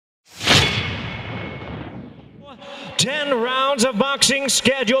10 rounds of boxing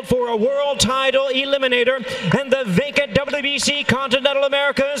scheduled for a world title eliminator and the vacant WBC Continental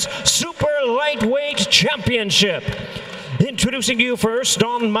America's Super Lightweight Championship. Introducing you first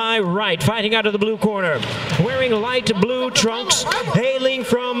on my right, fighting out of the blue corner, wearing light blue trunks, hailing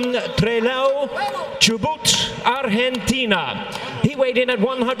from Trelew, Chubut, Argentina. He weighed in at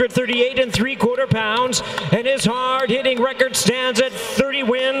 138 3/4 pounds, and his hard-hitting record stands at 30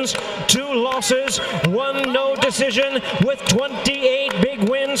 wins, 2 losses, 1 no decision, with 28 big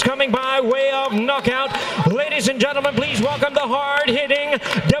wins coming by way of knockout. Ladies and gentlemen, please welcome the hard-hitting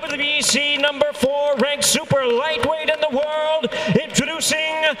WBC number 4 ranked super lightweight in the world,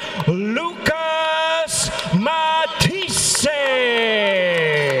 introducing Lucas Matthysse.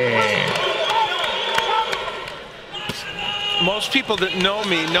 Most people that know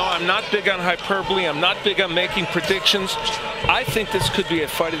me know I'm not big on hyperbole. I'm not big on making predictions. I think this could be a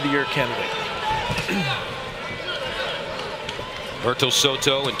Fight of the Year candidate. Humberto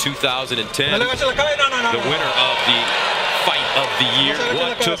Soto in 2010, the winner of the Fight of the Year.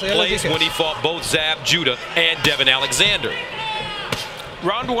 What took place when he fought both Zab Judah and Devin Alexander?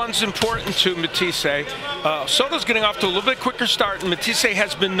 Round 1's important to Matthysse. Soto's getting off to a little bit quicker start, and Matthysse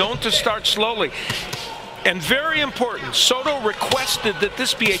has been known to start slowly. And very important, Soto requested that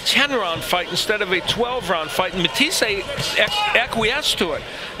this be a 10-round fight instead of a 12-round fight, and Matthysse acquiesced to it.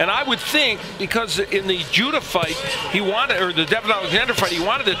 And I would think, because in the Judah fight, he wanted, or the Devin Alexander fight, he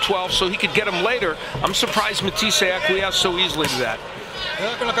wanted it 12 so he could get him later. I'm surprised Matthysse acquiesced so easily to that.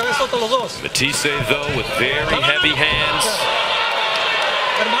 Matthysse, though, with very heavy hands.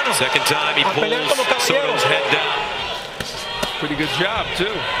 Second time he pulls Soto's head down. Pretty good job,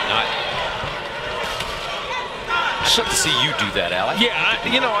 too. I'd like to see you do that, Alex. Yeah,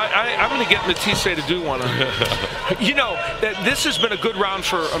 I'm going to get Matthysse to do one. This has been a good round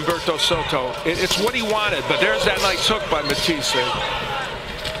for Humberto Soto. It's what he wanted, but there's that nice hook by Matthysse.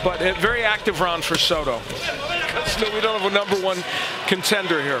 But a very active round for Soto. We don't have a number 1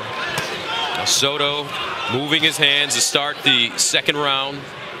 contender here. Now Soto moving his hands to start the second round.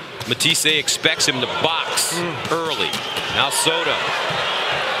 Matthysse expects him to box early. Now Soto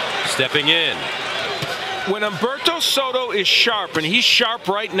stepping in. When Humberto Soto is sharp, and he's sharp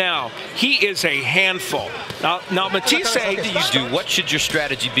right now, he is a handful. Now Matthysse, what should your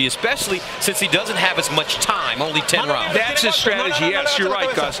strategy be, especially since he doesn't have as much time, only 10 rounds? That's his strategy, yes, you're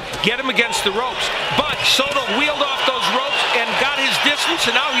right, Gus. Get him against the ropes. But Soto wheeled off those ropes and got his distance,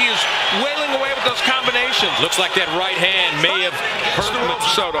 and now he is wailing away with those combinations. Looks like that right hand may have hurt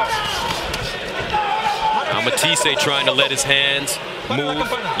Soto. Now Matthysse trying to let his hands move,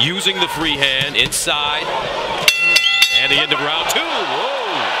 using the free hand inside. And the end of round 2. Whoa.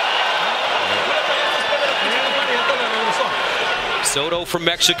 Soto from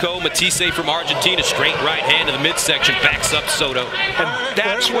Mexico, Matthysse from Argentina. Straight right hand in the midsection, backs up Soto. And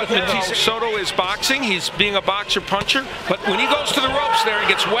that's what Matthysse Soto is boxing. He's being a boxer-puncher. But when he goes to the ropes there and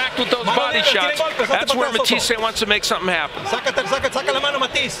gets whacked with those body shots, that's where Matthysse wants to make something happen.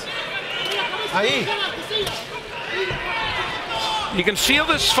 You can feel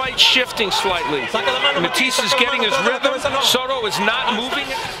this fight shifting slightly. Matthysse is getting his rhythm. Soto is not moving.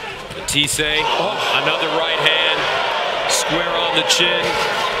 Matthysse, another right hand, square on the chin.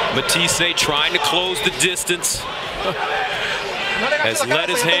 Matthysse trying to close the distance. Has let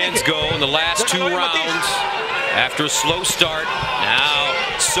his hands go in the last 2 rounds after a slow start. Now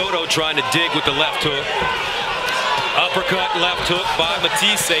Soto trying to dig with the left hook. Uppercut, left hook by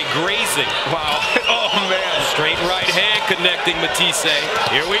Matthysse, grazing. Wow. Oh, man. Straight right hand connecting Matthysse.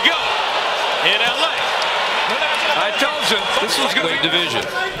 Here we go. In LA. I told you. This was going to be division.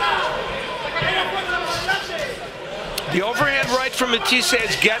 The overhand right from Matthysse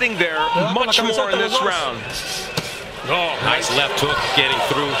is getting there much more in this round. Oh, nice left hook getting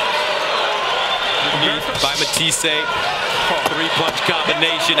through. By Matthysse. 3-punch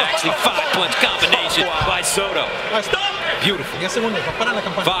combination, actually 5-punch combination by Soto. Beautiful.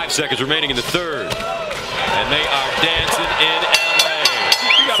 5 seconds remaining in the third. And they are dancing in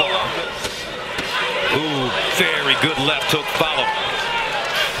LA. Ooh, very good left hook follow.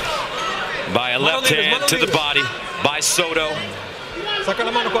 By a left hand to the body by Soto.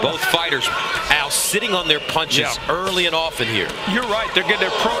 Both fighters, Al, sitting on their punches early and often here. You're right. They're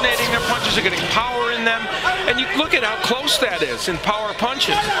pronating their punches. They're getting power in them. And you look at how close that is in power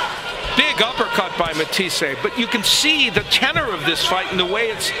punches. Big uppercut by Matthysse. But you can see the tenor of this fight and the way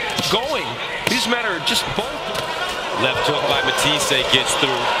it's going. These men are just both. Left hook by Matthysse gets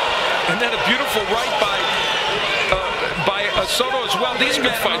through. And then a beautiful right by Soto as well. These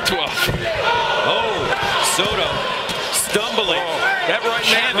men fight 12. Oh, Soto stumbling. That right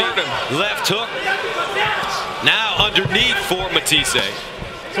hand hurt him. Left hook. Now underneath for Matthysse.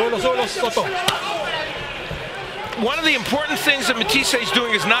 Soto. One of the important things that Matthysse is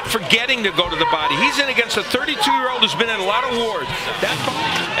doing is not forgetting to go to the body. He's in against a 32-year-old who's been in a lot of wars.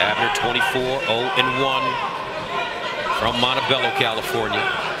 Abner 24-0-1 from Montebello, California.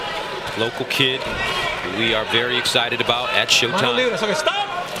 Local kid who we are very excited about at Showtime.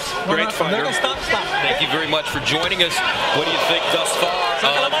 Great fighter. Thank you very much for joining us. What do you think thus far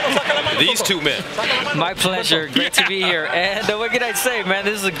of these two men? My pleasure. Great to be here. And what can I say, man?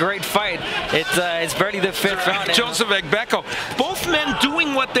 This is a great fight. It's barely the 5th round. Joseph Egbeko. Both men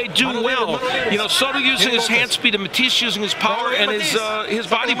doing what they do well. You know, Soto using his hand speed and Matthysse using his power and his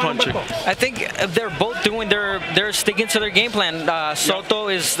body punching. I think they're both doing they're sticking to their game plan. Soto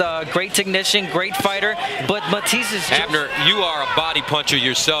is a great technician, great fighter, but Matthysse is Abner, you are a body puncher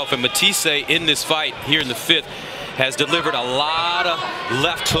yourself, and Matthysse in this fight here in the 5th has delivered a lot of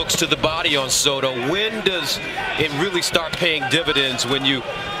left hooks to the body on Soto. When does it really start paying dividends when you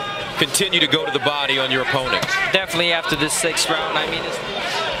continue to go to the body on your opponent? Definitely after this 6th round. I mean,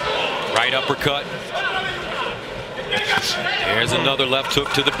 right uppercut. There's another left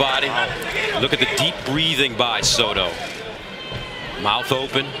hook to the body. Look at the deep breathing by Soto. Mouth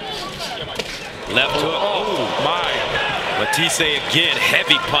open. Left hook. Oh my. Matthysse again,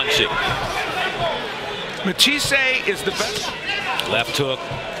 heavy punching. Matthysse is the best. Left hook.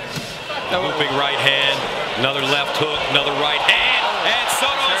 Looping right hand. Another left hook. Another right hand. And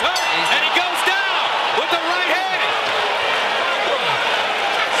Soto's hurt. And he goes down with the right hand.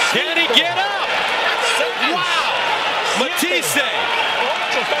 Can he get up? Wow. Matthysse.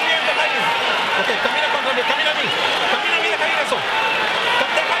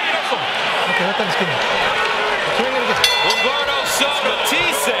 Humberto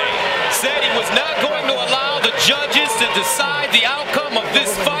Matthysse said he was not going to allow the judges to decide the outcome of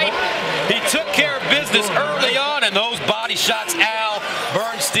this fight. He took care of business early on, and those body shots, Al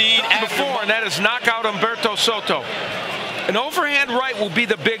Bernstein. Before, and that is knockout Humberto Soto. An overhand right will be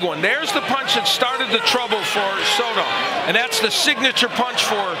the big one. There's the punch that started the trouble for Soto, and that's the signature punch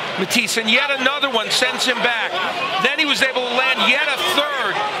for Matthysse. And yet another one sends him back. Then he was able to land yet a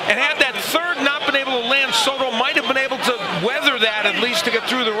third, and had that third not been able to land, Soto might have been able to weather that at least to get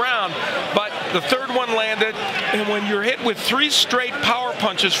through the round. But the third one landed, and when you're hit with 3 straight power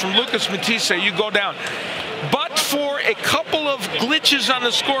punches from Lucas Matthysse, you go down. But for a couple of glitches on the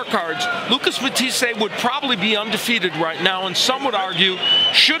scorecards, Lucas Matthysse would probably be undefeated right now, and some would argue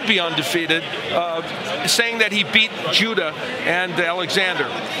should be undefeated, saying that he beat Judah and Alexander.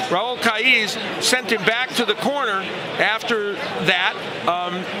 Raul Caiz sent him back to the corner after that,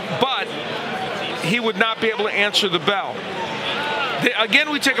 but he would not be able to answer the bell. Again,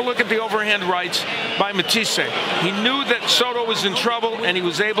 we take a look at the overhand rights by Matthysse. He knew that Soto was in trouble, and he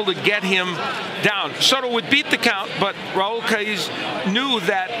was able to get him down. Soto would beat the count, but Raul Caiz knew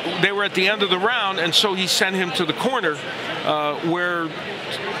that they were at the end of the round, and so he sent him to the corner where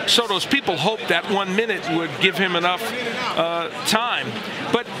Soto's people hoped that 1 minute would give him enough time.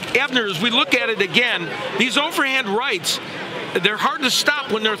 But, Abner, as we look at it again, these overhand rights, they're hard to stop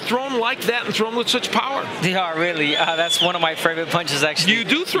when they're thrown like that and thrown with such power. They are, really. That's one of my favorite punches, actually. You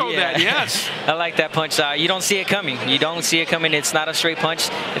do throw that, yes. I like that punch. You don't see it coming. You don't see it coming. It's not a straight punch.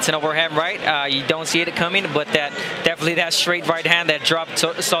 It's an overhand right. You don't see it coming, but definitely that straight right hand that dropped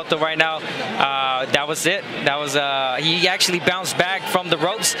Soto right now, that was it. That was he actually bounced back from the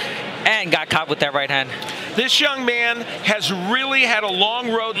ropes and got caught with that right hand. This young man has really had a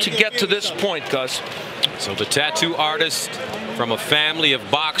long road to get to this point, Gus. So the tattoo artist from a family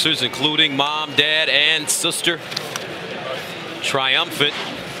of boxers, including mom, dad, and sister, triumphant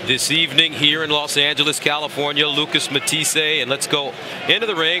this evening here in Los Angeles, California, Lucas Matthysse. And let's go into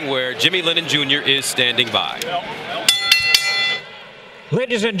the ring where Jimmy Lennon Jr. is standing by.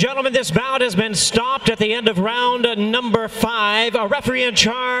 Ladies and gentlemen, this bout has been stopped at the end of round number 5. A referee in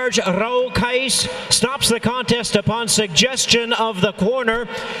charge, Raul Caiz, stops the contest upon suggestion of the corner.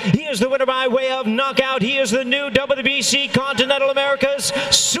 He is the winner by way of knockout. He is the new WBC Continental America's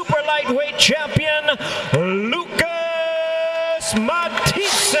super lightweight champion, Lucas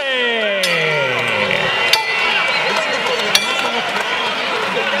Matthysse.